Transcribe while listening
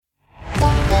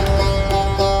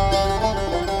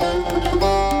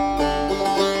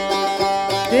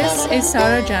is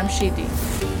Sarah Jamshidi.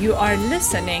 You are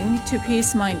listening to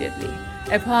Peace Mindedly,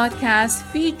 a podcast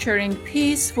featuring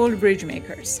peaceful bridge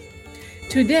makers.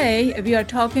 Today, we are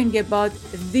talking about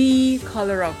the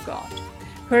color of God.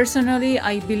 Personally,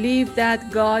 I believe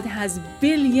that God has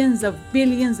billions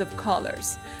of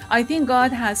colors. I think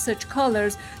God has such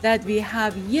colors that we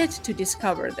have yet to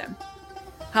discover them.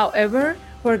 However,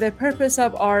 for the purpose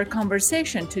of our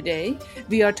conversation today,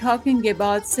 we are talking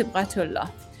about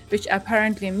Sibghatullah, which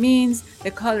apparently means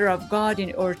the color of God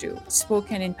in Urdu,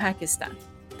 spoken in Pakistan.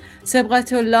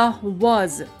 Sibghatullah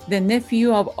was the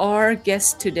nephew of our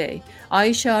guest today,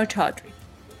 Aisha Chaudhry.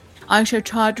 Aisha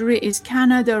Chaudhry is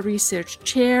Canada Research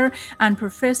Chair and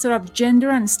Professor of Gender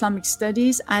and Islamic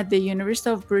Studies at the University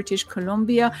of British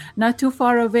Columbia, not too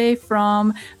far away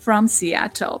from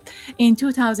Seattle. In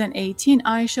 2018,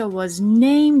 Aisha was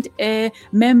named a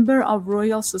member of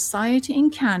Royal Society in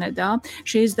Canada.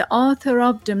 She is the author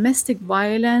of Domestic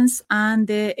Violence and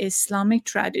the Islamic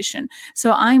Tradition.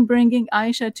 So I'm bringing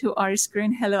Aisha to our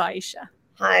screen. Hello, Aisha.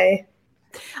 Hi.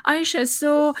 Aisha,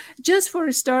 so just for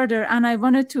a starter, and I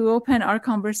wanted to open our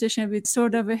conversation with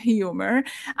sort of a humor,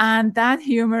 and that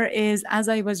humor is, as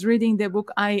I was reading the book,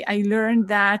 I learned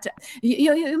that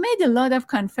you made a lot of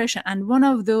confession, and one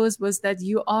of those was that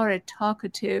you are a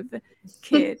talkative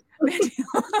kid. Tell me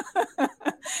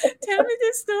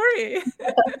the story.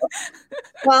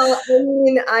 Well,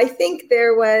 I think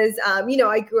there was,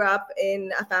 I grew up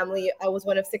in a family. I was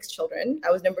one of 6 children.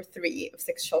 I was number 3 of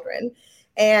 6 children.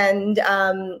 And,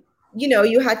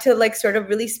 you had to sort of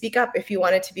really speak up if you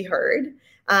wanted to be heard.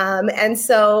 And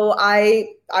so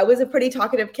I was a pretty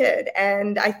talkative kid.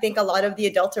 And I think a lot of the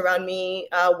adults around me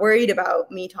worried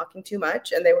about me talking too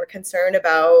much. And they were concerned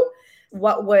about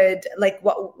what would I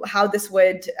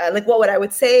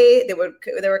would say. They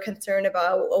were concerned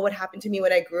about what would happen to me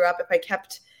when I grew up if I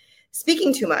kept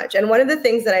speaking too much. And one of the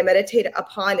things that I meditate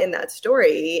upon in that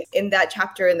story, in that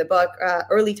chapter in the book,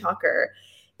 Early Talker,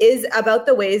 is about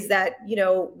the ways that,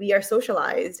 we are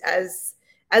socialized as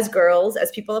girls,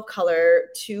 as people of color,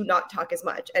 to not talk as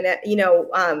much. And,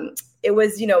 it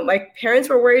was, my parents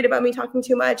were worried about me talking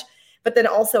too much, but then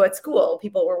also at school,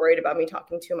 people were worried about me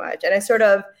talking too much. And I sort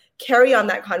of carry on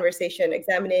that conversation,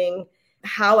 examining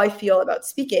how I feel about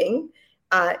speaking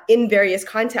in various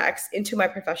contexts into my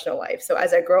professional life. So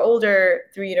as I grow older,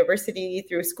 through university,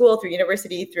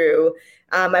 through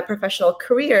my professional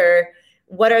career,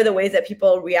 what are the ways that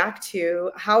people react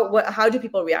to, how do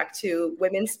people react to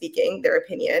women speaking their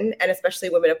opinion, and especially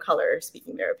women of color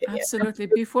speaking their opinion? Absolutely.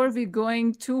 Before we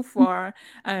going too far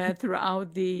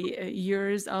throughout the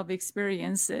years of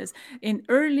experiences, in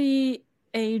early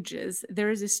ages, there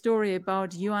is a story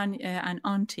about you and an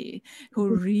auntie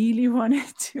who really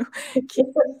wanted to keep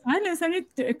silence, and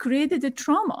it created a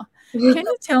trauma. Can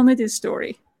you tell me this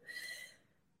story?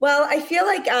 Well, I feel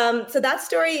like, so that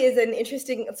story is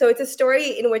it's a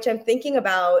story in which I'm thinking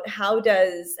about how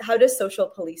does social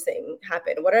policing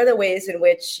happen? What are the ways in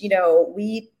which,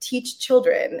 we teach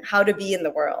children how to be in the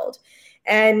world?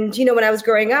 And, when I was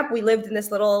growing up, we lived in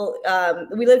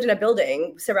a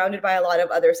building surrounded by a lot of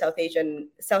other South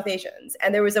Asians.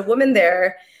 And there was a woman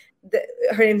there,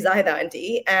 her name's Zahida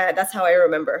Auntie, and that's how I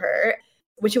remember her.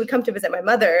 When she would come to visit my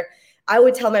mother, I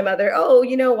would tell my mother,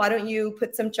 why don't you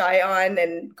put some chai on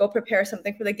and go prepare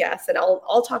something for the guests, and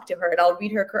I'll talk to her and I'll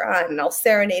read her Quran and I'll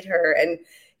serenade her and,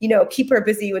 keep her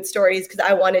busy with stories, because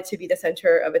I wanted to be the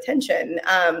center of attention.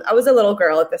 I was a little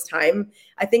girl at this time.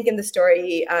 I think in the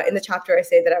story, in the chapter, I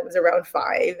say that I was around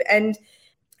 5.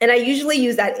 And I usually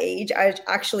use that age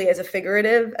actually as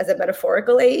a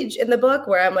metaphorical age in the book,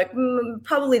 where I'm like,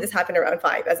 probably this happened around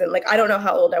 5, as in I don't know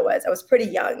how old I was. I was pretty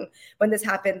young when this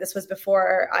happened. This was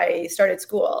before I started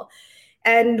school.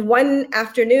 And one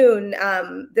afternoon,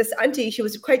 this auntie, she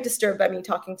was quite disturbed by me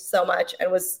talking so much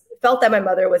and felt that my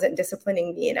mother wasn't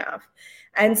disciplining me enough.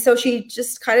 And so she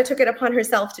just kind of took it upon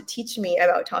herself to teach me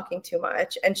about talking too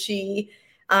much. And she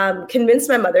convinced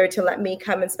my mother to let me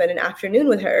come and spend an afternoon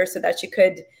with her so that she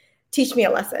could teach me a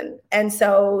lesson. And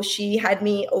so she had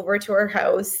me over to her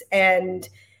house and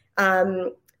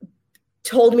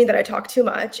told me that I talked too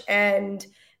much, and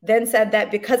then said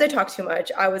that because I talked too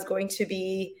much, I was going to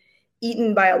be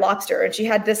eaten by a lobster. And she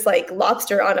had this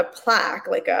lobster on a plaque,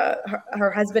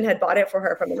 her husband had bought it for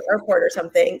her from an airport or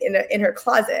something, in her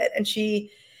closet. And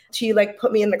she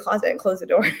put me in the closet and closed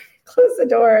the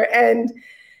door. And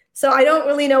so I don't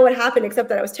really know what happened, except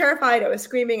that I was terrified. I was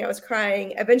screaming, I was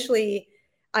crying. Eventually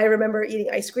I remember eating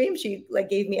ice cream. She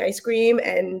gave me ice cream,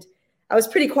 and I was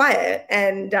pretty quiet.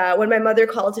 And when my mother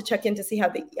called to check in to see how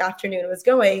the afternoon was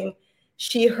going,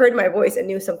 she heard my voice and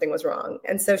knew something was wrong.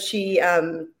 And so she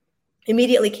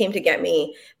immediately came to get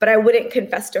me, but I wouldn't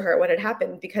confess to her what had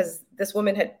happened because this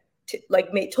woman had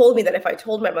told me that if I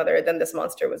told my mother, then this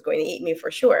monster was going to eat me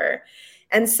for sure.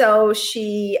 And so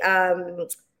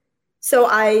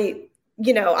I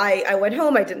went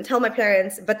home. I didn't tell my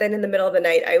parents, but then in the middle of the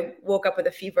night, I woke up with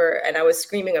a fever and I was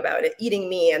screaming about it eating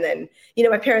me. And then,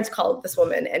 my parents called this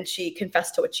woman and she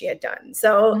confessed to what she had done.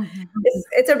 So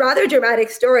it's a rather dramatic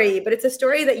story, but it's a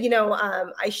story that,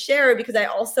 I share because I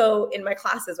also, in my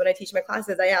classes, when I teach my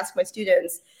classes, I ask my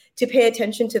students to pay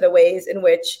attention to the ways in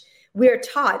which we are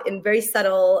taught in very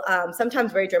subtle,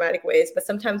 sometimes very dramatic ways, but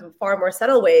sometimes far more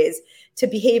subtle ways to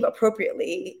behave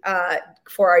appropriately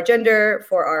for our gender,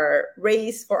 for our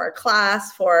race, for our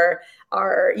class, for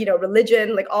our,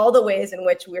 religion, like all the ways in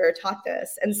which we are taught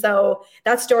this. And so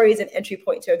that story is an entry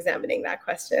point to examining that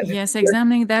question. Yes,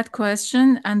 examining that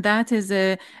question. And that is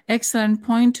an excellent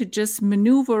point to just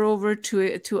maneuver over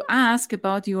to ask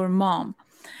about your mom.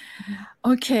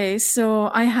 Okay, so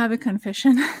I have a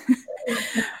confession.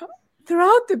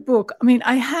 Throughout the book,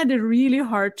 I had a really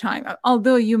hard time,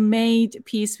 although you made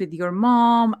peace with your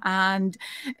mom, and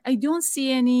I don't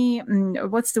see any,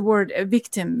 what's the word,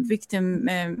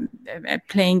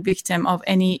 playing victim of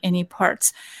any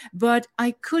parts. But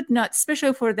I could not,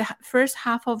 especially for the first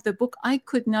half of the book, I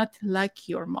could not like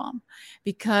your mom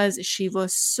because she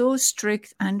was so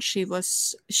strict and she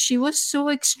was so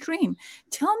extreme.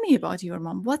 Tell me about your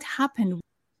mom. What happened?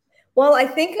 Well, I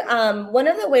think one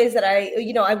of the ways that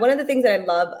one of the things that I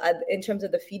love in terms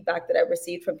of the feedback that I've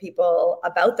received from people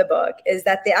about the book is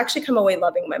that they actually come away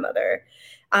loving my mother.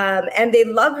 And they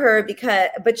love her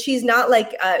but she's not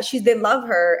like, they love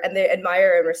her and they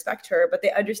admire and respect her, but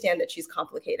they understand that she's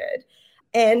complicated.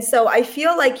 And so I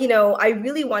feel like, I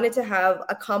really wanted to have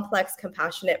a complex,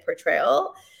 compassionate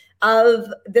portrayal of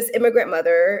this immigrant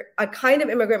mother, a kind of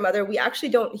immigrant mother we actually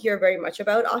don't hear very much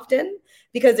about often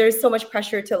because there's so much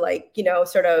pressure to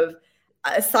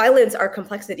silence our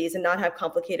complexities and not have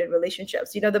complicated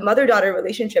relationships. The mother-daughter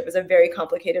relationship is a very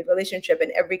complicated relationship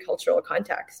in every cultural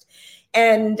context.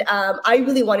 And I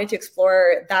really wanted to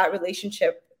explore that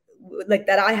relationship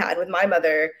that I had with my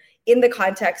mother in the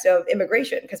context of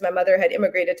immigration, because my mother had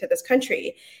immigrated to this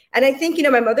country. And I think,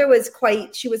 my mother was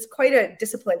quite a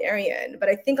disciplinarian, but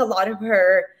I think a lot of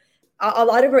her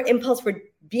impulse for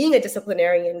being a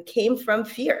disciplinarian came from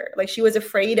fear. Like she was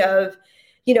afraid of,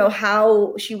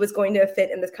 how she was going to fit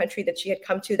in this country that she had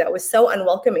come to that was so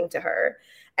unwelcoming to her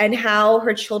and how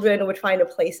her children would find a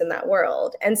place in that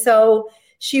world. And so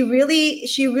she really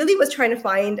was trying to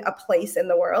find a place in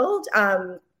the world,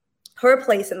 her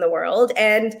place in the world.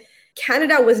 And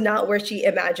Canada was not where she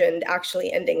imagined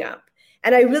actually ending up.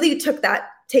 And I really take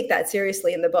that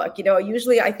seriously in the book.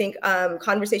 Usually I think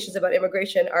conversations about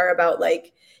immigration are about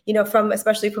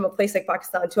especially from a place like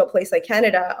Pakistan to a place like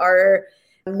Canada are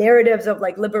narratives of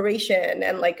liberation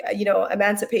and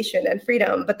emancipation and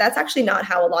freedom. But that's actually not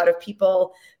how a lot of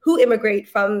people who immigrate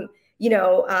from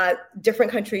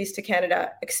different countries to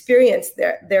Canada experience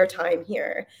their time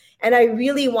here. And I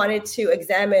really wanted to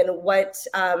examine what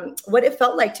it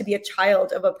felt like to be a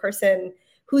child of a person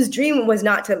whose dream was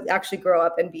not to actually grow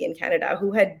up and be in Canada,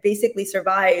 who had basically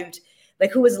survived,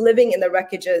 who was living in the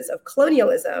wreckages of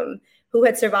colonialism, who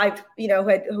had survived,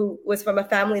 who was from a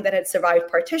family that had survived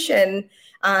partition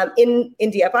in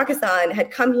India, Pakistan,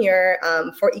 had come here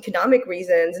for economic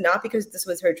reasons, not because this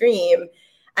was her dream,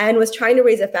 and was trying to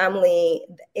raise a family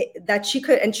that she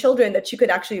could, and children that she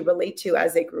could actually relate to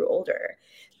as they grew older.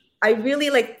 I really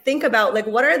think about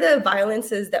what are the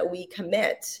violences that we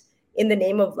commit in the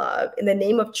name of love, in the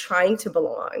name of trying to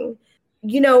belong,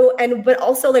 but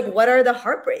also what are the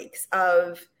heartbreaks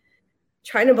of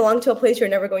trying to belong to a place you're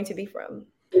never going to be from.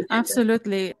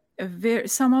 Absolutely.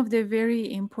 Some of the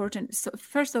very important. So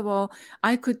first of all,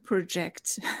 I could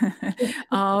project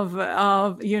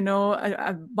by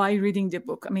reading the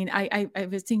book. I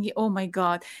was thinking, oh my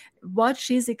God, what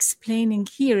she's explaining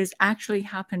here is actually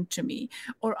happened to me,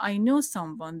 or I know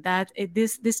someone that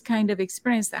this kind of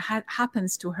experience that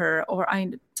happens to her,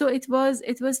 so it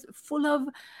was full of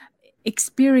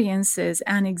experiences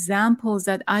and examples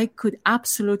that I could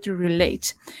absolutely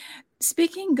relate.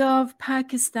 Speaking of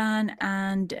Pakistan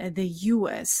and the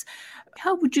US,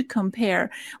 how would you compare?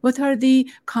 What are the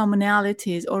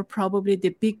commonalities or probably the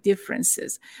big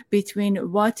differences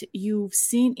between what you've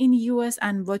seen in the US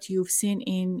and what you've seen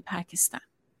in Pakistan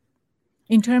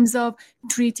in terms of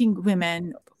treating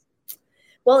women?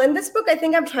 Well, in this book, I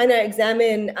think I'm trying to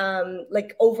examine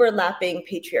overlapping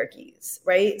patriarchies,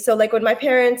 right? So when my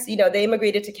parents, they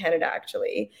immigrated to Canada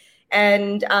actually.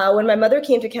 And when my mother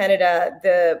came to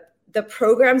Canada, the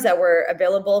programs that were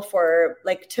available for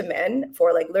like to men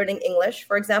for like learning English,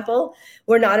 for example,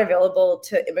 were not available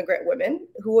to immigrant women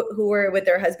who were with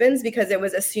their husbands, because it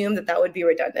was assumed that that would be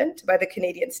redundant by the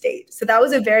Canadian state. So that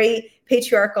was a very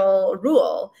patriarchal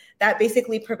rule that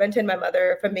basically prevented my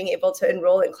mother from being able to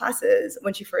enroll in classes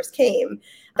when she first came.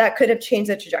 That could have changed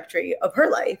the trajectory of her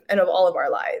life and of all of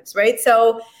our lives, right?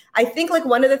 So I think like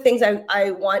one of the things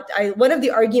one of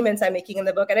the arguments I'm making in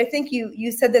the book, and I think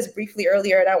you said this briefly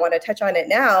earlier, and I want to touch on it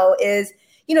now, is,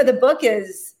 the book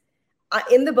is,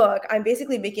 in the book, I'm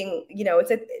basically making,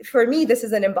 for me, this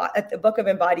is a book of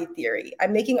embodied theory.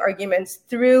 I'm making arguments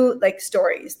through like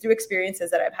stories, through experiences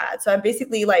that I've had. So I'm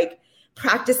basically like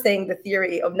practicing the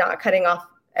theory of not cutting off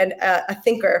a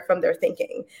thinker from their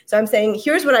thinking. So I'm saying,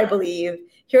 here's what I believe,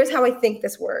 here's how I think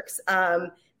this works,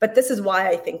 but this is why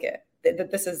I think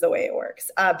that this is the way it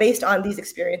works, based on these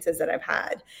experiences that I've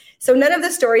had. So none of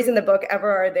the stories in the book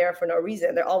ever are there for no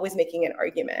reason. They're always making an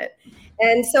argument.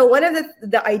 And so one of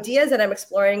the ideas that I'm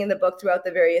exploring in the book throughout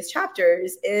the various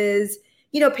chapters is,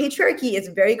 patriarchy is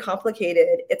very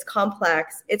complicated. It's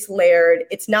complex. It's layered.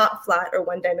 It's not flat or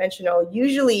one-dimensional.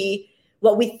 Usually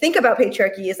what we think about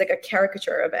patriarchy is like a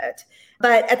caricature of it.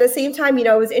 But at the same time,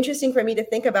 it was interesting for me to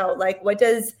think about like, what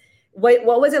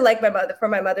was it like for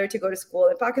my mother to go to school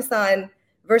in Pakistan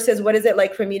versus what is it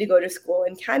like for me to go to school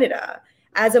in Canada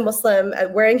as a Muslim,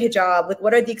 wearing hijab? Like,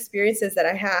 what are the experiences that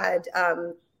I had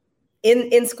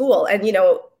in school? And,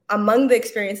 among the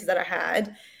experiences that I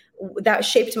had that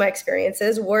shaped my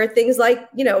experiences were things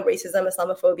like, racism,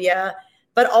 Islamophobia,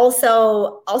 but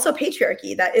also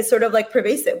patriarchy that is sort of like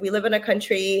pervasive. We live in a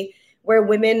country where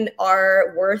women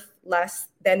are worth less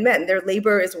than men. Their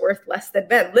labor is worth less than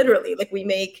men, literally. Like we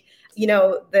make,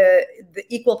 the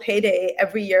equal pay day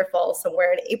every year falls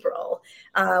somewhere in April,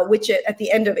 at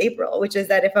the end of April, which is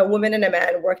that if a woman and a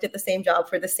man worked at the same job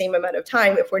for the same amount of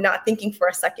time, if we're not thinking for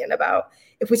a second about,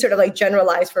 if we sort of like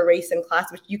generalize for race and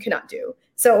class, which you cannot do.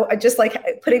 So I just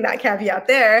like putting that caveat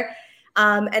there.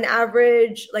 An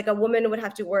average, like a woman would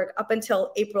have to work up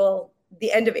until the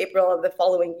end of April of the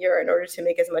following year in order to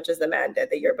make as much as the man did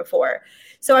the year before.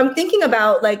 So I'm thinking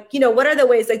about like, what are the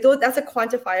ways, like that's a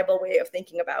quantifiable way of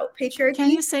thinking about patriarchy. Can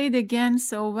you say it again?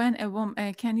 So when a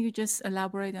woman, can you just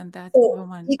elaborate on that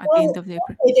woman at the end of the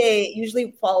April? Day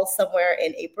usually falls somewhere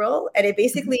in April. And it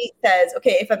basically says,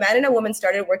 okay, if a man and a woman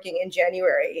started working in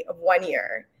January of one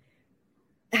year,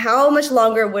 how much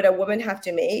longer would a woman have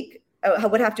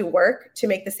to work to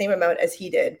make the same amount as he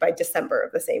did by December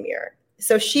of the same year?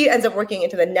 So she ends up working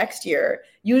into the next year,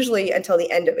 usually until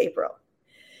the end of April,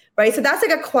 right? So that's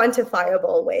like a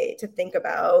quantifiable way to think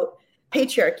about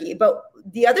patriarchy. But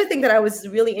the other thing that I was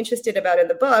really interested about in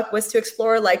the book was to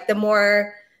explore like the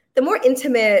more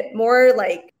intimate, more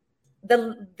like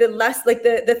the less like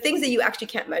the things that you actually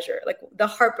can't measure, like the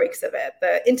heartbreaks of it,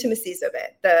 the intimacies of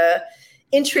it, the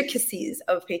intricacies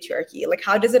of patriarchy. Like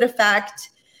how does it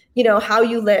affect how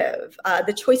you live,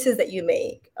 the choices that you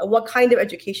make, what kind of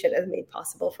education is made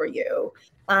possible for you.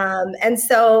 And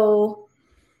so,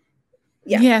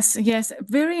 yeah. Yes.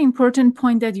 Very important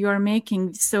point that you are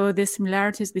making. So the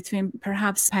similarities between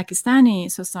perhaps Pakistani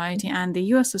society and the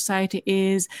US society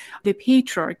is the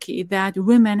patriarchy that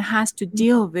women has to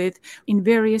deal with in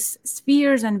various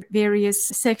spheres and various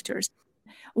sectors.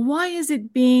 Why is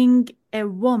it being a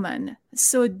woman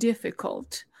so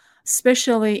difficult,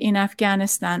 especially in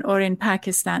Afghanistan or in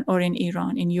Pakistan or in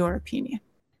Iran, in your opinion?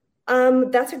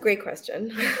 That's a great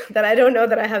question that I don't know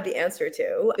that I have the answer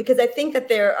to, because I think that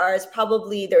there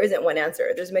isn't one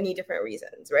answer. There's many different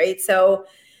reasons, right? So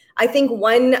I think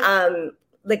one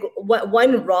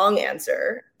wrong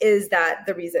answer is that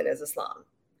the reason is Islam.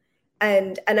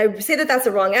 And I say that that's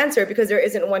a wrong answer because there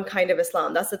isn't one kind of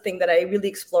Islam. That's the thing that I really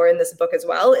explore in this book as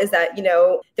well, is that,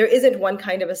 there isn't one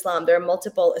kind of Islam. There are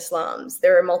multiple Islams.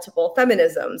 There are multiple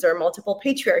feminisms. There are multiple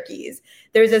patriarchies.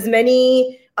 There's as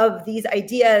many of these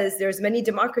ideas. There's many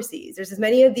democracies. There's as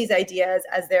many of these ideas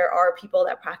as there are people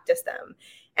that practice them.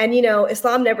 And,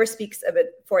 Islam never speaks of it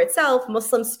for itself.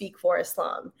 Muslims speak for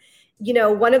Islam.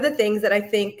 One of the things that I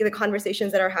think the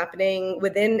conversations that are happening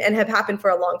within and have happened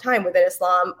for a long time within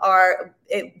Islam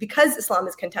because Islam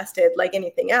is contested like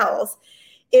anything else,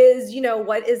 is,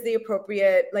 what is the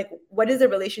appropriate, what is the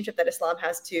relationship that Islam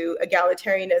has to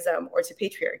egalitarianism or to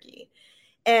patriarchy?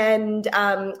 And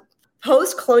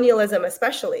post-colonialism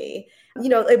especially,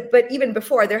 but even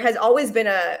before, there has always been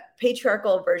a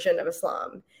patriarchal version of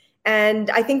Islam. And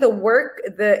I think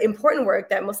the important work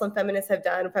that Muslim feminists have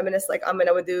done, feminists like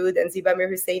Amina Wadud and Ziba Mir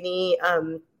Husseini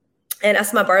and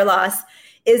Asma Barlas,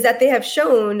 is that they have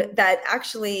shown that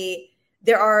actually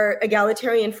there are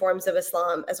egalitarian forms of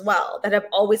Islam as well that have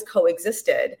always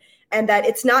coexisted. and that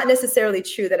it's not necessarily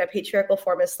true that a patriarchal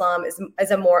form of Islam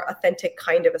is a more authentic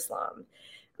kind of Islam.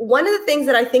 One of the things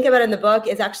that I think about in the book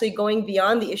is actually going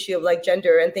beyond the issue of like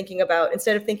gender and thinking about,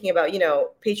 instead of thinking about,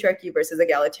 patriarchy versus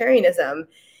egalitarianism,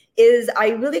 is I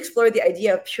really explore the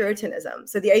idea of Puritanism.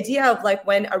 So the idea of like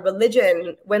when a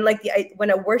religion, when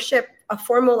a worship, a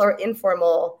formal or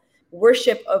informal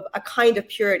worship of a kind of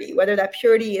purity, whether that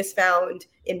purity is found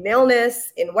in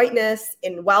maleness, in whiteness,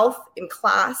 in wealth, in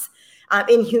class,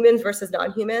 in humans versus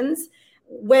non-humans,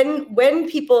 when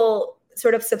people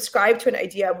sort of subscribe to an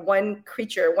idea of one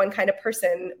creature, one kind of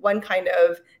person, one kind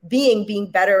of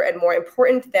being better and more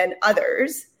important than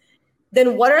others,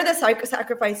 then what are the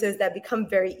sacrifices that become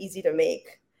very easy to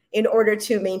make in order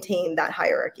to maintain that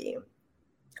hierarchy?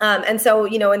 And so,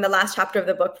 in the last chapter of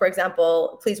the book, for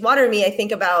example, Please Water Me, I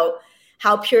think about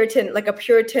how a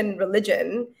Puritan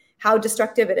religion, how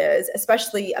destructive it is,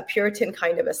 especially a Puritan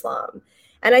kind of Islam.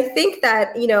 And I think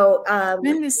that,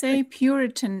 when we say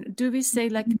Puritan, do we say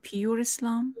like pure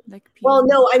Islam? Well,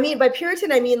 no, by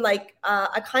Puritan, I mean like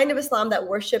a kind of Islam that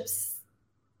worships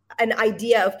an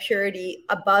idea of purity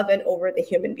above and over the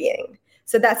human being.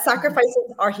 So that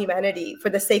sacrifices our humanity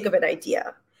for the sake of an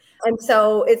idea. And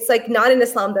so it's like not an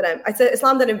Islam it's an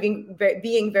Islam that I'm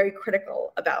being very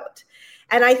critical about.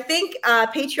 And I think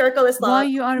patriarchal Islam... Why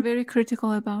you are very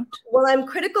critical about? Well, I'm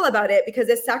critical about it because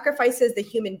it sacrifices the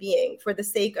human being for the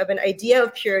sake of an idea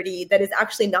of purity that is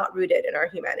actually not rooted in our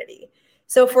humanity.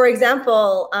 So, for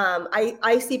example,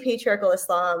 I see patriarchal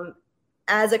Islam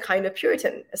as a kind of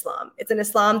Puritan Islam. It's an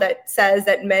Islam that says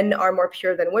that men are more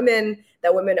pure than women,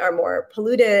 that women are more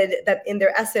polluted, that in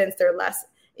their essence, they're less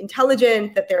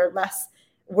intelligent, that they're less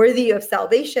worthy of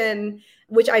salvation,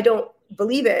 which I don't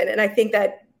believe in. And I think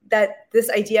that this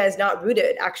idea is not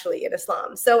rooted actually in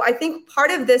Islam. So I think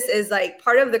part of this is like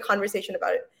part of the conversation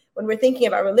about it. When we're thinking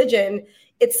about religion,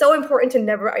 it's so important to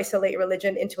never isolate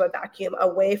religion into a vacuum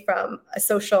away from a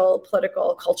social,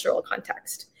 political, cultural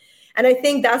context. And I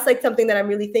think that's like something that I'm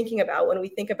really thinking about when we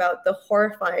think about the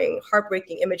horrifying,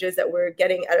 heartbreaking images that we're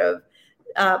getting out of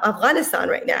Afghanistan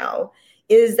right now,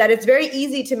 is that it's very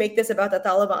easy to make this about the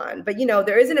Taliban. But,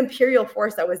 there is an imperial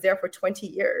force that was there for 20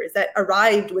 years that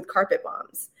arrived with carpet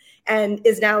bombs and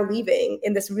is now leaving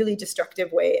in this really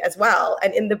destructive way as well.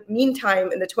 And in the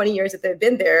meantime, in the 20 years that they've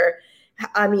been there,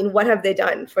 what have they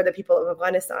done for the people of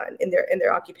Afghanistan in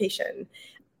their occupation?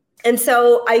 And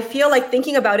so I feel like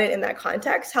thinking about it in that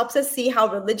context helps us see how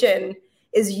religion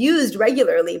is used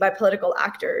regularly by political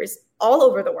actors all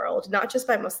over the world, not just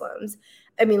by Muslims.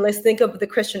 Let's think of the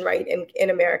Christian right in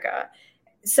America.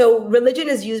 So religion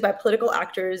is used by political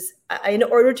actors in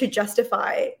order to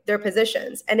justify their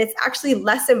positions. And it's actually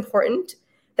less important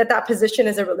that position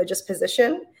is a religious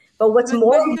position. But what's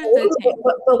more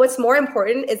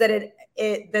important is that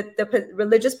the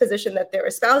religious position that they're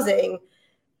espousing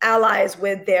allies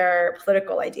with their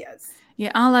political ideas.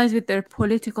 Yeah, allies with their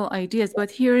political ideas.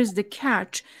 But here is the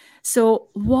catch. So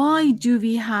why do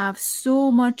we have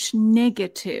so much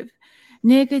negative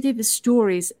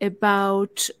stories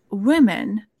about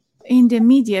women in the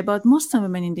media, about Muslim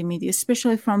women in the media,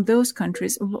 especially from those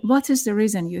countries? What is the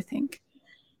reason, you think?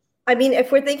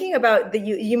 If we're thinking about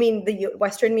you mean the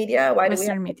Western media? Why Western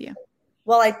do we have media?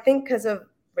 Well, I think because of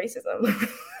racism.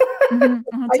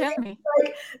 Tell me.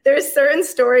 Like, there's certain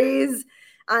stories,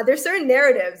 there's certain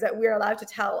narratives that we're allowed to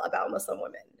tell about Muslim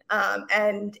women.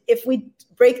 And if we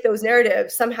break those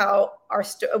narratives, somehow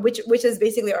which is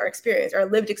basically our experience, our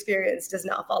lived experience does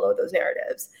not follow those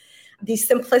narratives. These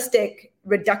simplistic,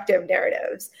 reductive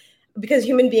narratives. Because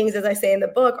human beings, as I say in the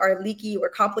book, are leaky, we're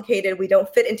complicated, we don't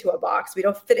fit into a box, we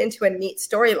don't fit into a neat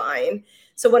storyline.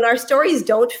 So when our stories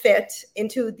don't fit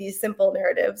into these simple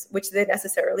narratives, which they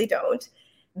necessarily don't,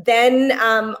 then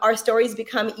our stories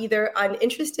become either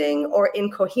uninteresting or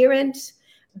incoherent.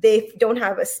 They don't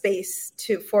have a space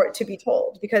for it to be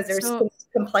told because there's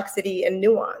complexity and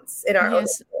nuance in our own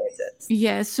experiences.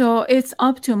 Yeah, so it's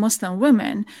up to Muslim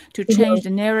women to change the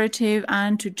narrative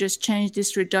and to just change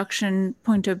this reduction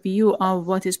point of view of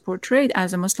what is portrayed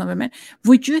as a Muslim woman.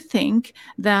 Would you think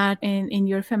that in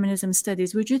your feminism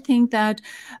studies, would you think that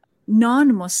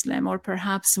non-Muslim or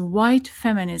perhaps white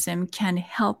feminism can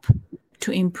help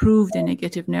to improve the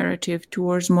negative narrative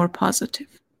towards more positive?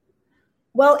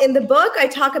 Well, in the book, I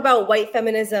talk about white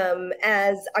feminism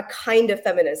as a kind of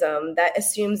feminism that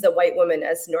assumes the white woman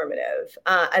as normative,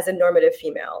 as a normative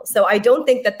female. So I don't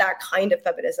think that kind of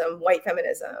feminism, white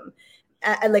feminism,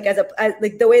 like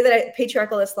the way that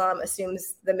patriarchal Islam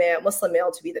assumes the Muslim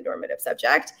male to be the normative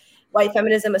subject, white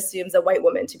feminism assumes a white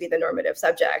woman to be the normative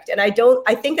subject. And I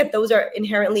think that those are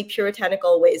inherently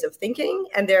puritanical ways of thinking,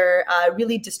 and they're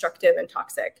really destructive and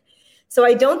toxic. So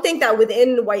I don't think that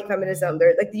within white feminism,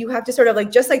 there like you have to sort of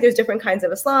like, just like there's different kinds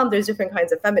of Islam, there's different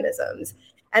kinds of feminisms.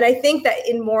 And I think that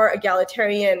in more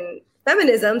egalitarian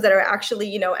feminisms that are actually,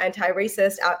 you know,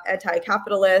 anti-racist,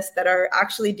 anti-capitalist, that are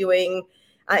actually doing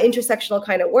intersectional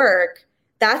kind of work,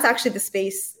 that's actually the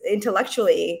space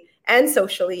intellectually and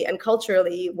socially and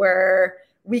culturally where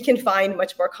we can find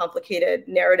much more complicated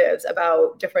narratives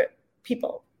about different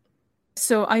people.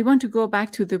 So I want to go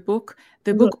back to the book.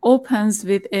 The book opens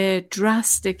with a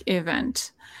drastic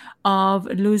event of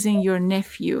losing your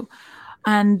nephew.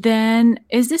 And then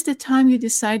is this the time you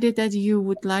decided that you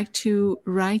would like to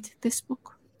write this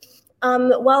book?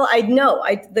 Well, I know,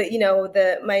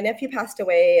 my nephew passed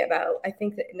away about, I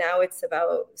think that now it's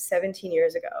about 17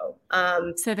 years ago.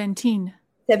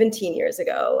 17 years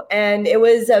ago. And it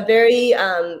was a very,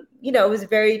 it was a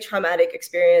very traumatic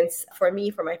experience for me,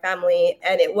 for my family.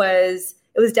 And it was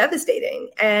devastating.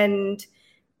 And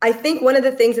I think one of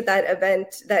the things that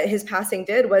event, that his passing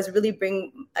did, was really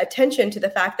bring attention to the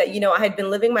fact that, you know, I had been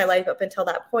living my life up until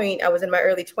that point. I was in my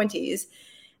early 20s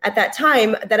at that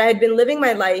time, that I had been living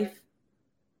my life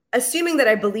assuming that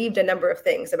I believed a number of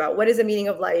things about what is the meaning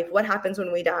of life, what happens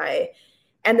when we die.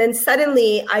 And then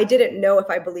suddenly I didn't know if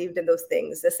I believed in those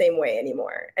things the same way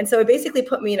anymore. And so it basically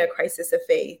put me in a crisis of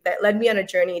faith that led me on a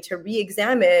journey to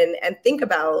re-examine and think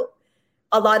about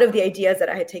a lot of the ideas that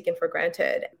I had taken for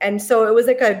granted. And so it was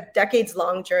like a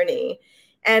decades-long journey.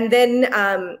 And then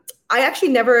I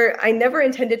never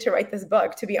intended to write this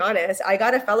book, to be honest. I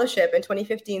got a fellowship in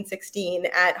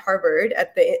 2015-16 at Harvard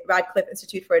at the Radcliffe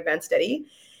Institute for Advanced Study.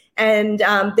 And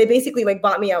they basically like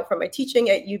bought me out from my teaching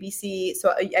at UBC,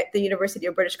 so at the University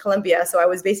of British Columbia. So I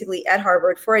was basically at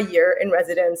Harvard for a year in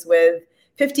residence with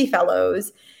 50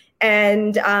 fellows.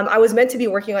 And I was meant to be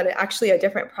working on actually a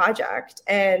different project.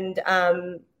 And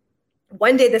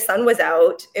one day the sun was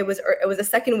out. It was the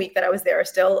second week that I was there,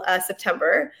 still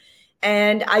September.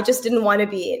 And I just didn't want to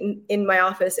be in my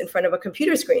office in front of a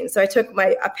computer screen. So I took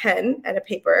a pen and a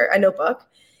paper, a notebook,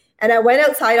 and I went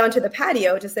outside onto the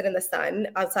patio to sit in the sun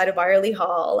outside of Byerly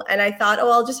Hall. And I thought,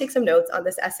 oh, I'll just take some notes on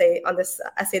this essay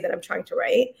that I'm trying to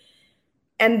write.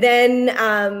 And then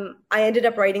I ended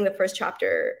up writing the first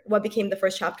chapter, what became the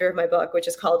first chapter of my book, which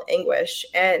is called Anguish.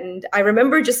 And I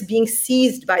remember just being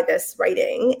seized by this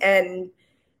writing and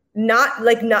not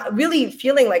really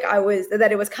feeling like that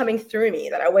it was coming through me,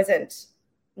 that I wasn't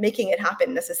making it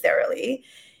happen necessarily.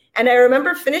 And I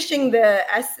remember finishing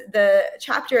the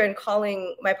chapter and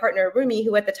calling my partner, Rumi,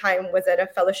 who at the time was at a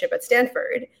fellowship at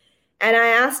Stanford. And I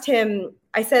asked him,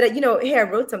 I said, you know, hey, I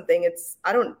wrote something.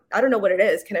 I don't know what it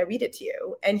is. Can I read it to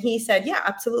you? And he said, yeah,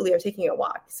 absolutely. I'm taking a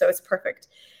walk. So it's perfect.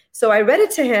 So I read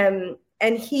it to him,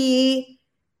 and he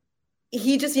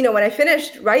just, you know, when I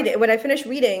finished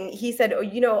reading, he said, oh,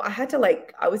 you know,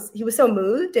 he was so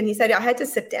moved. And he said, I had to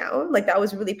sit down. Like, that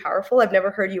was really powerful. I've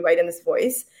never heard you write in this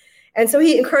voice. And so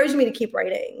he encouraged me to keep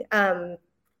writing. And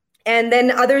then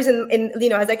others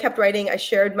as I kept writing, I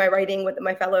shared my writing with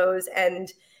my fellows,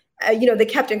 and, they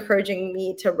kept encouraging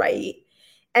me to write.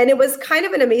 And it was kind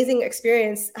of an amazing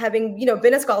experience, having,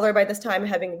 been a scholar by this time,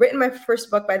 having written my first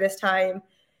book by this time,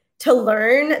 to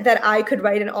learn that I could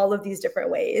write in all of these different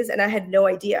ways. And I had no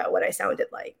idea what I sounded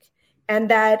like. And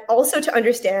that also to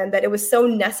understand that it was so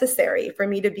necessary for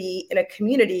me to be in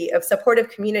a supportive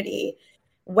community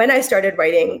when I started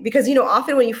writing, because,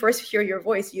 often when you first hear your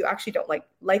voice, you actually don't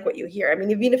like what you hear. I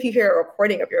mean, even if you hear a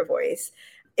recording of your voice,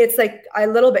 it's like a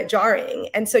little bit jarring.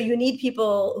 And so you need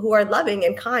people who are loving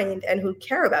and kind and who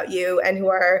care about you, and who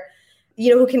are,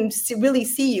 who can really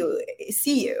see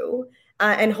you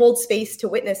and hold space to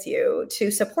witness you, to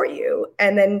support you,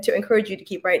 and then to encourage you to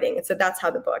keep writing. And so that's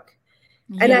how the book.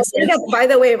 And yes, I ended up, by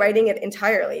the way, writing it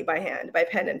entirely by hand, by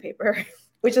pen and paper.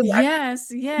 Which is yes.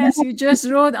 You just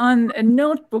wrote on a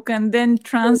notebook and then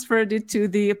transferred it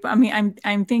to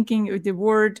I'm thinking the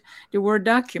Word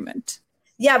document.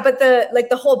 Yeah, but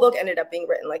the whole book ended up being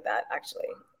written like that, actually.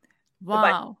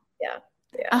 Wow. Yeah.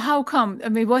 How come? I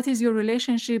mean, what is your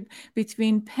relationship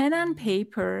between pen and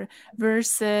paper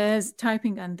versus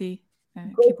typing on the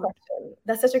keyboard? Question.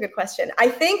 That's such a good question. I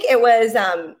think it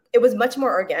was much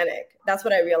more organic. That's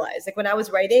what I realized. Like, when I was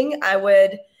writing,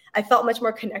 I felt much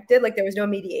more connected. Like, there was no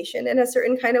mediation in a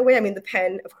certain kind of way. I mean, the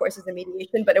pen, of course, is a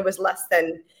mediation, but it was less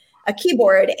than a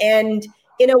keyboard. And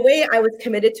in a way, I was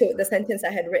committed to the sentence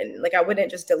I had written. Like, I wouldn't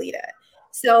just delete it.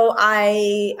 So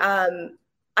I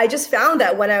just found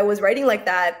that when I was writing like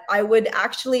that, I would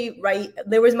actually write.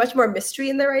 There was much more mystery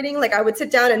in the writing. Like, I would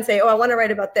sit down and say, oh, I want to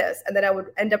write about this. And then I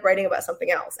would end up writing about something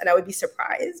else, and I would be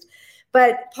surprised.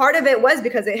 But part of it was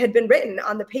because it had been written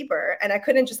on the paper and I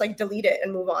couldn't just like delete it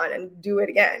and move on and do it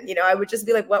again. I would just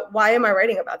be like, why am I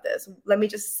writing about this? Let me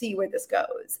just see where this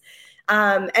goes.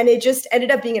 And it just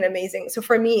ended up being an amazing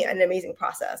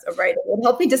process of writing. It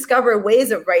helped me discover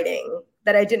ways of writing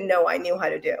that I didn't know I knew how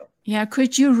to do. Yeah.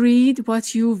 Could you read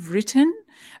what you've written?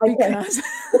 Because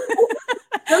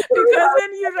because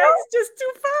when you write, it's just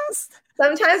too fast.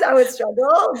 Sometimes I would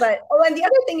struggle, but and the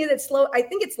other thing is I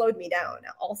think it slowed me down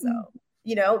also,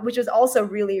 which was also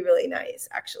really, really nice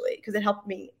actually, because it helped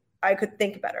me. I could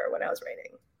think better when I was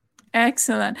writing.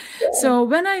 Excellent. Yeah. So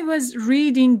when I was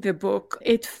reading the book,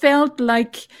 it felt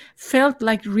like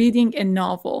reading a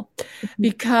novel,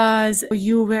 because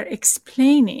you were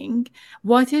explaining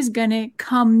what is going to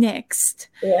come next.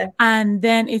 Yeah. And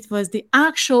then it was the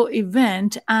actual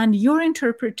event and your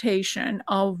interpretation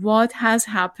of what has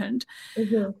happened.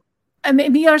 Mm-hmm. I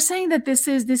mean, we are saying that this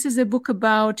is a book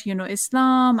about,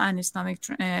 Islam and Islamic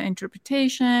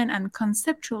interpretation and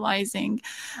conceptualizing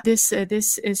this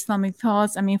Islamic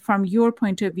thoughts. I mean, from your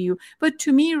point of view, but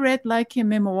to me, read like a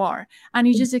memoir. And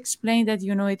you just explained that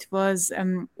it was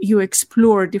you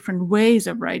explore different ways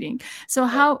of writing. So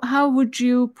how would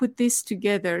you put this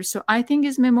together? So I think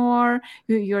it's memoir.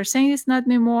 You're saying it's not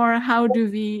memoir. How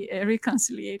do we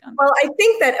reconcile on that? Well, I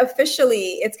think that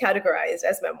officially it's categorized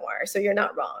as memoir, so you're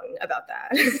not wrong about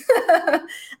that.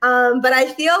 But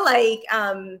I feel like,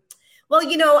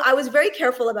 I was very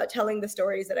careful about telling the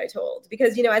stories that I told,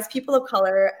 because, as people of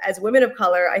color, as women of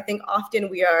color, I think often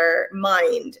we are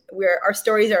our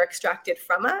stories are extracted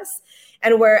from us,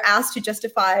 and we're asked to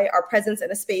justify our presence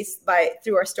in a space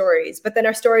through our stories. But then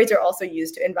our stories are also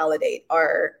used to invalidate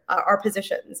our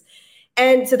positions.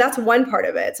 And so that's one part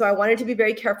of it. So I wanted to be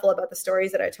very careful about the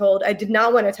stories that I told. I did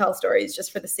not want to tell stories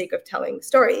just for the sake of telling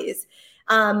stories.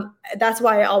 That's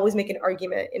why I always make an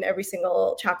argument in every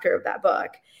single chapter of that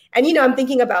book. And, I'm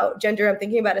thinking about gender, I'm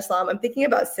thinking about Islam, I'm thinking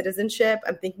about citizenship,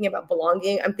 I'm thinking about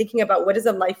belonging, I'm thinking about what does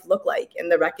a life look like in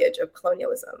the wreckage of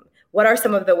colonialism? What are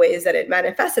some of the ways that it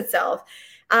manifests itself?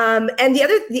 And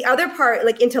the other part,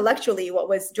 like intellectually, what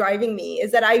was driving me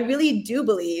is that I really do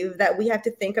believe that we have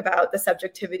to think about the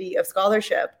subjectivity of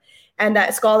scholarship, and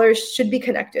that scholars should be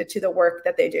connected to the work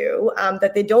that they do,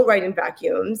 that they don't write in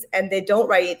vacuums, and they don't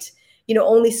write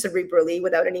only cerebrally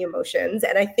without any emotions.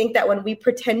 And I think that when we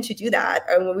pretend to do that,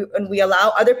 and when we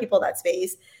allow other people that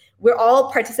space, we're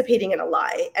all participating in a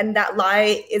lie. And that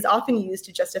lie is often used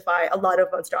to justify a lot of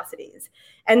monstrosities.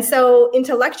 And so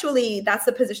intellectually, that's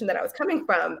the position that I was coming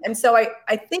from. And so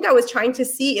I think I was trying to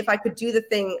see if I could do the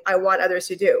thing I want others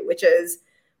to do, which is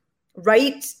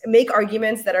make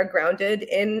arguments that are grounded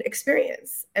in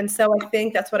experience. And so I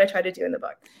think that's what I try to do in the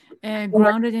book.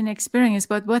 Grounded in experience,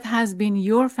 but what has been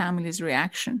your family's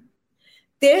reaction?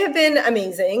 They have been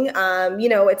amazing.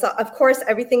 It's of course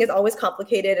everything is always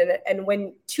complicated, and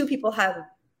when two people have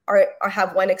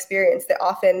one experience, they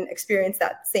often experience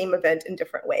that same event in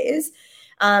different ways.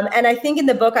 And I think in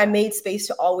the book I made space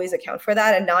to always account for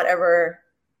that and not ever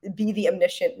be the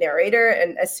omniscient narrator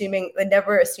and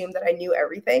never assume that I knew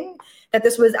everything, that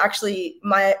this was actually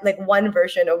my one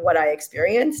version of what I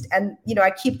experienced. And,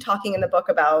 I keep talking in the book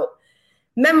about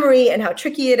memory and how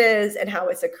tricky it is and how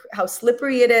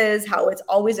slippery it is, how it's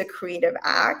always a creative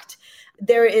act.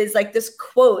 There is this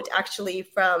quote actually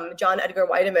from John Edgar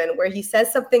Weideman where he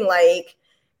says something like,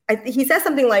 he's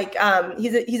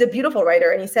a beautiful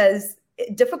writer, and he says,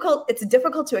 it's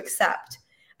difficult to accept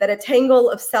that a tangle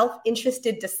of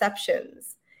self-interested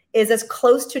deceptions is as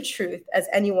close to truth as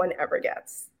anyone ever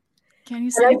gets. Can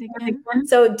you say it again?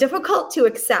 So difficult to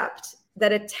accept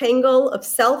that a tangle of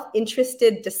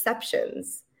self-interested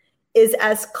deceptions is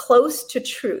as close to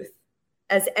truth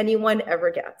as anyone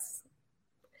ever gets.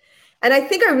 And I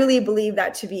think I really believe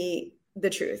that to be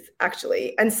the truth,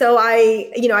 actually. And so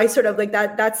I sort of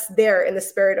that's there in the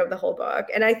spirit of the whole book.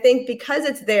 And I think because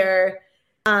it's there,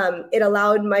 it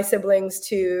allowed my siblings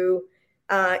to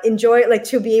enjoy,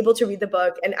 to be able to read the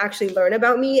book and actually learn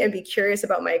about me and be curious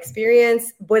about my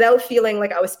experience without feeling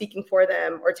like I was speaking for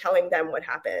them or telling them what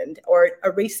happened or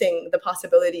erasing the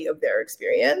possibility of their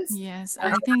experience. Yes,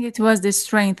 I think it was the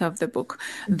strength of the book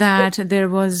that there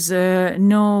was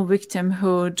no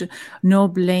victimhood, no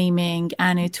blaming,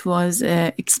 and it was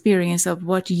experience of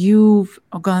what you've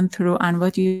gone through and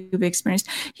what you've experienced.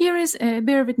 Here is,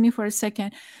 bear with me for a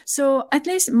second. So at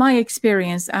least my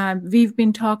experience, we've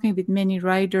been talking with many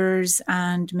writers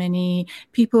and many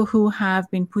people who have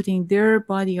been putting their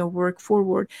body of work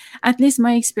forward. At least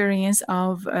my experience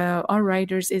of our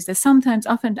writers is that sometimes,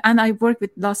 often, and I've worked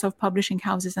with lots of publishing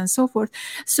houses and so forth.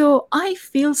 So I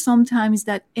feel sometimes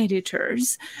that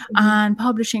editors and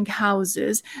publishing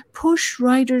houses push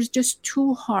writers just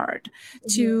too hard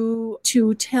to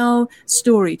tell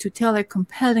story, to tell a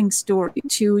compelling story,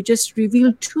 to just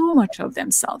reveal too much of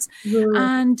themselves.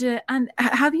 And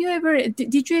have you ever,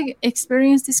 did you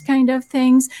experience this kind of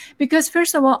things? Because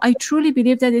first of all, I truly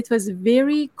believe that it was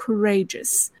very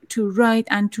courageous to write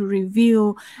and to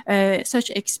reveal such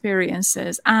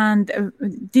experiences. And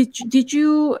did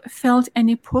you felt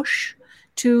any push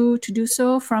to do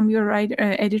so from your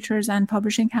editors and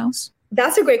publishing house?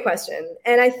 That's a great question,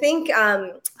 and I think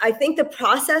the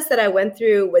process that I went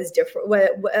through was different.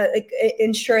 It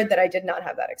ensured that I did not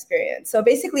have that experience. So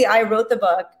basically, I wrote the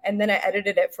book and then I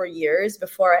edited it for years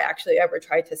before I actually ever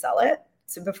tried to sell it.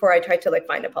 So before I tried to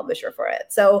find a publisher for it.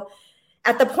 So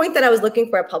at the point that I was looking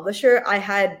for a publisher, I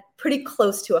had pretty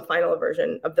close to a final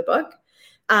version of the book.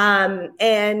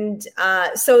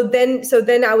 So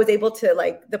then I was able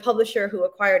to, the publisher who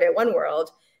acquired it, One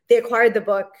World, they acquired the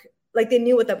book. They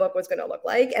knew what the book was going to look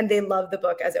like, and they loved the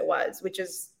book as it was, which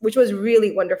was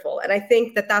really wonderful. And I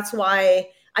think that that's why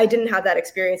I didn't have that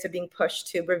experience of being pushed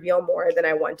to reveal more than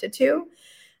I wanted to.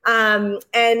 And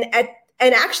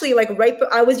actually,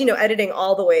 I was, editing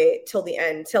all the way till the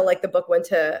end, till the book went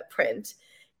to print.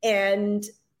 And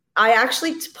I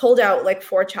actually pulled out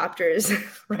 4 chapters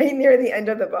right near the end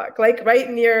of the book, right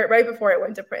before it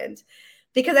went to print.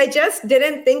 Because I just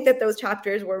didn't think that those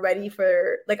chapters were ready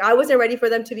for, I wasn't ready for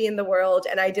them to be in the world.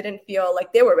 And I didn't feel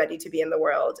like they were ready to be in the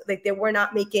world. They were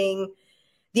not making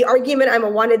the argument I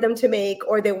wanted them to make,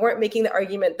 or they weren't making the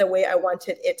argument the way I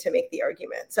wanted it to make the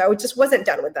argument. So I just wasn't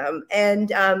done with them.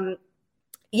 And, I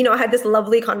had this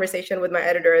lovely conversation with my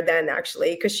editor then,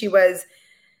 actually, because she was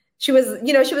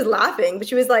laughing, but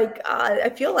she was like, I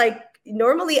feel like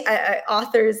normally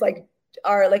authors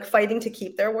are fighting to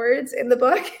keep their words in the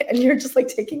book, and you're just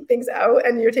taking things out,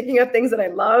 and you're taking out things that I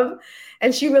love.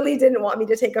 And she really didn't want me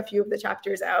to take a few of the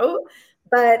chapters out,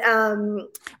 but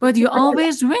you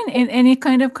always win in any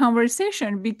kind of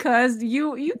conversation because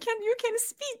you can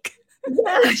speak.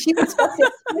 Yeah, she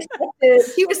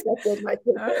respected my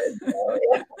takers. So,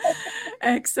 yeah.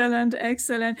 Excellent.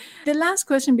 The last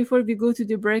question before we go to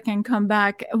the break and come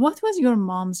back, what was your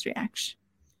mom's reaction?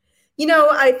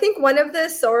 I think one of the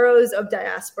sorrows of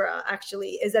diaspora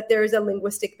actually is that there is a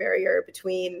linguistic barrier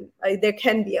there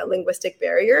can be a linguistic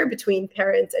barrier between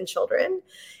parents and children.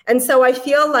 And so I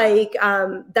feel like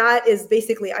that is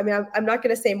basically, I'm not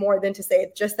going to say more than to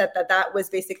say just that was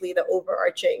basically the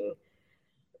overarching,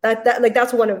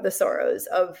 that's one of the sorrows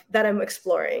that I'm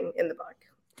exploring in the book.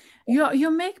 You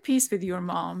make peace with your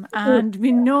mom, and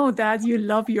we know that you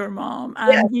love your mom.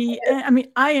 And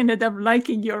I ended up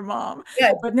liking your mom,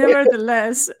 but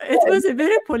nevertheless, it was a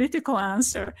very political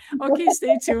answer. Okay,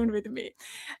 stay tuned with me.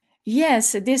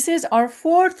 Yes, this is our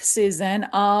 4th season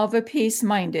of Peace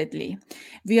Mindedly.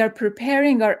 We are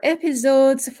preparing our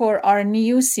episodes for our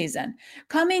new season.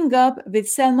 Coming up with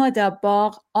Selma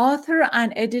Dabbagh, author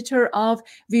and editor of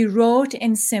We Wrote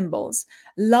in Symbols,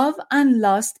 Love and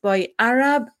Lust by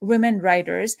Arab Women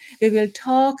Writers, we will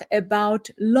talk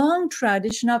about long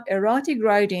tradition of erotic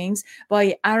writings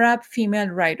by Arab female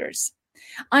writers.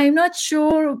 I'm not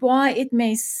sure why it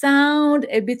may sound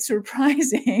a bit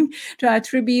surprising to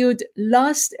attribute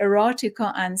lust,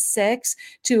 erotica, and sex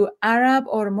to Arab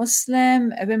or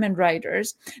Muslim women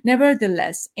writers.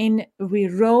 Nevertheless, We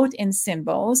Wrote in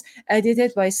Symbols,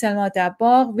 edited by Selma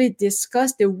Dabbagh, we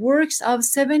discuss the works of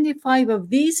 75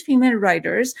 of these female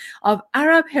writers of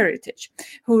Arab heritage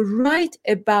who write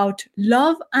about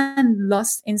love and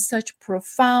lust in such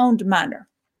profound manner.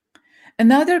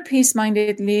 Another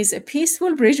Peace-Mindedly's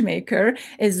peaceful bridge maker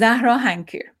is Zahra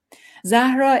Hankir.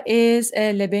 Zahra is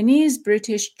a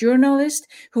Lebanese-British journalist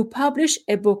who published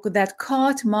a book that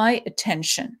caught my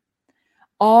attention.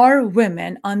 Are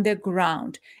Women on the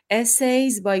Ground?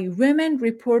 Essays by women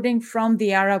reporting from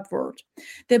the Arab world.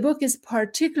 The book is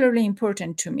particularly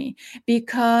important to me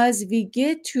because we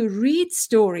get to read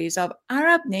stories of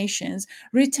Arab nations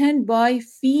written by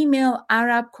female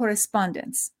Arab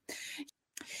correspondents.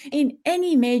 In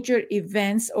any major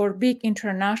events or big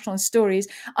international stories,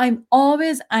 I'm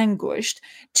always anguished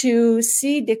to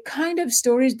see the kind of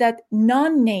stories that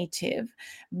non-native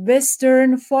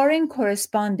Western foreign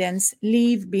correspondents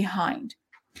leave behind.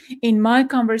 In my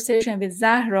conversation with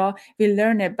Zahra, we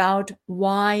learn about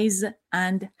whys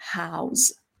and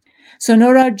hows.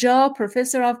 Sonora Jha,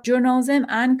 professor of journalism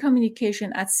and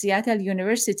communication at Seattle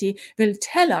University, will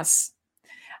tell us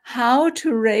How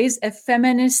to Raise a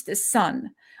Feminist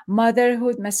Son,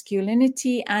 Motherhood,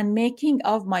 Masculinity, and Making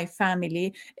of My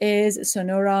Family is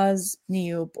Sonora's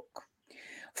new book.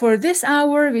 For this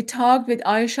hour, we talked with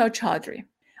Aisha Chaudhry.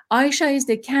 Aisha is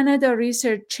the Canada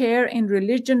Research Chair in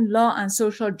Religion, Law, and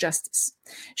Social Justice.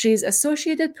 She is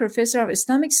Associated Professor of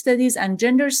Islamic Studies and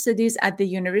Gender Studies at the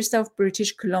University of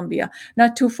British Columbia,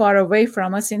 not too far away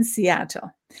from us in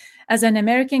Seattle. As an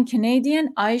American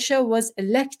Canadian, Aisha was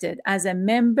elected as a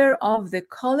member of the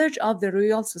College of the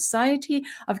Royal Society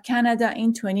of Canada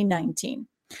in 2019.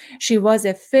 She was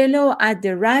a fellow at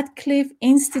the Radcliffe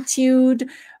Institute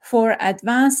for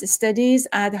Advanced Studies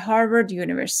at Harvard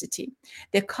University.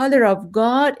 The Color of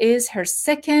God is her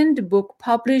second book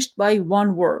published by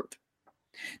One World.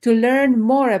 To learn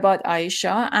more about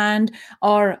Aisha and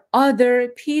our other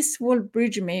peaceful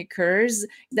bridge makers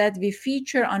that we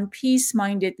feature on Peace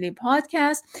Mindedly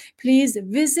podcast, please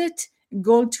visit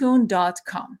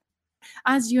goldtune.com.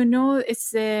 As you know,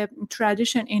 it's a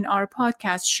tradition in our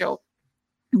podcast show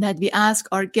that we ask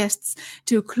our guests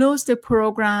to close the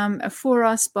program for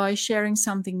us by sharing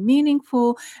something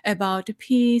meaningful about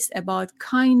peace, about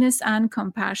kindness and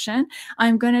compassion.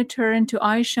 I'm going to turn to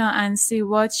Aisha and see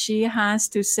what she has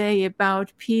to say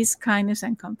about peace, kindness,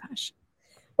 and compassion.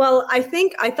 Well, I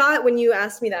thought when you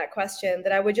asked me that question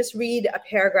that I would just read a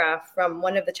paragraph from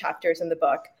one of the chapters in the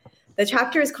book. The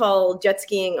chapter is called Jet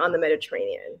Skiing on the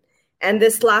Mediterranean. And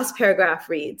this last paragraph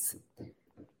reads,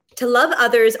 "To love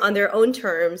others on their own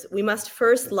terms, we must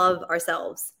first love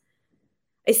ourselves.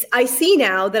 I see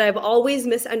now that I've always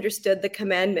misunderstood the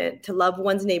commandment to love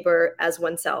one's neighbor as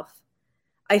oneself.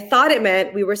 I thought it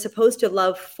meant we were supposed to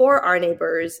love for our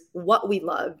neighbors what we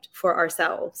loved for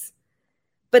ourselves.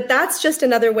 But that's just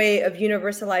another way of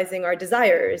universalizing our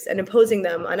desires and imposing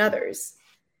them on others.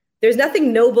 There's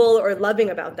nothing noble or loving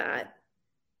about that.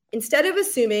 Instead of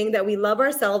assuming that we love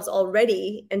ourselves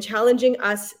already and challenging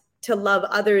us to love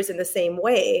others in the same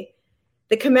way,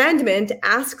 the commandment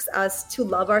asks us to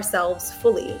love ourselves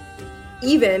fully,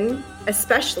 even,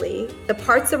 especially, the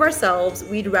parts of ourselves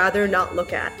we'd rather not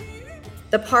look at,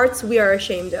 the parts we are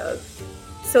ashamed of,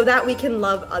 so that we can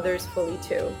love others fully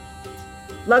too.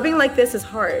 Loving like this is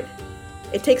hard.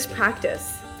 It takes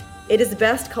practice. It is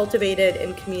best cultivated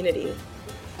in community.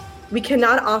 We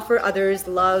cannot offer others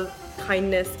love,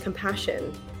 kindness,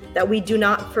 compassion that we do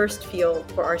not first feel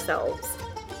for ourselves.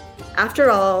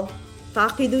 After all,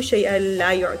 فَاقِدُ شَيْئًا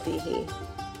لَا يُعْطِيهِ.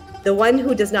 The one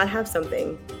who does not have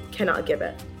something cannot give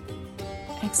it."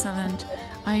 Excellent.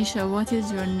 Aisha, what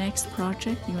is your next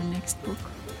project, your next book?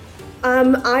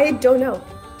 I don't know.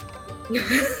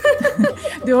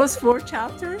 Those 4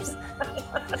 chapters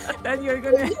that you're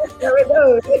gonna never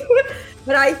knows.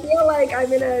 But I feel like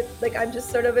I'm just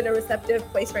sort of in a receptive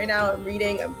place right now. I'm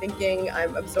reading, I'm thinking,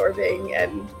 I'm absorbing,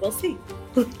 and we'll see.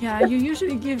 Yeah, you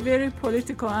usually give very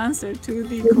political answer to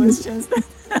the questions.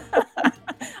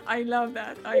 I love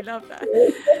that.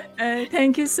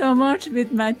 Thank you so much.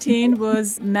 With Mateen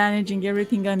was managing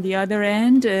everything on the other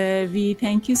end. We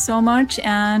thank you so much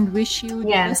and wish you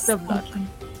the best of luck.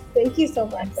 Thank you so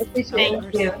much. Appreciate it.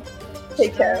 Thank you.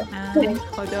 Take care. And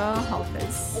Khoda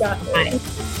Hafiz.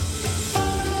 Bye.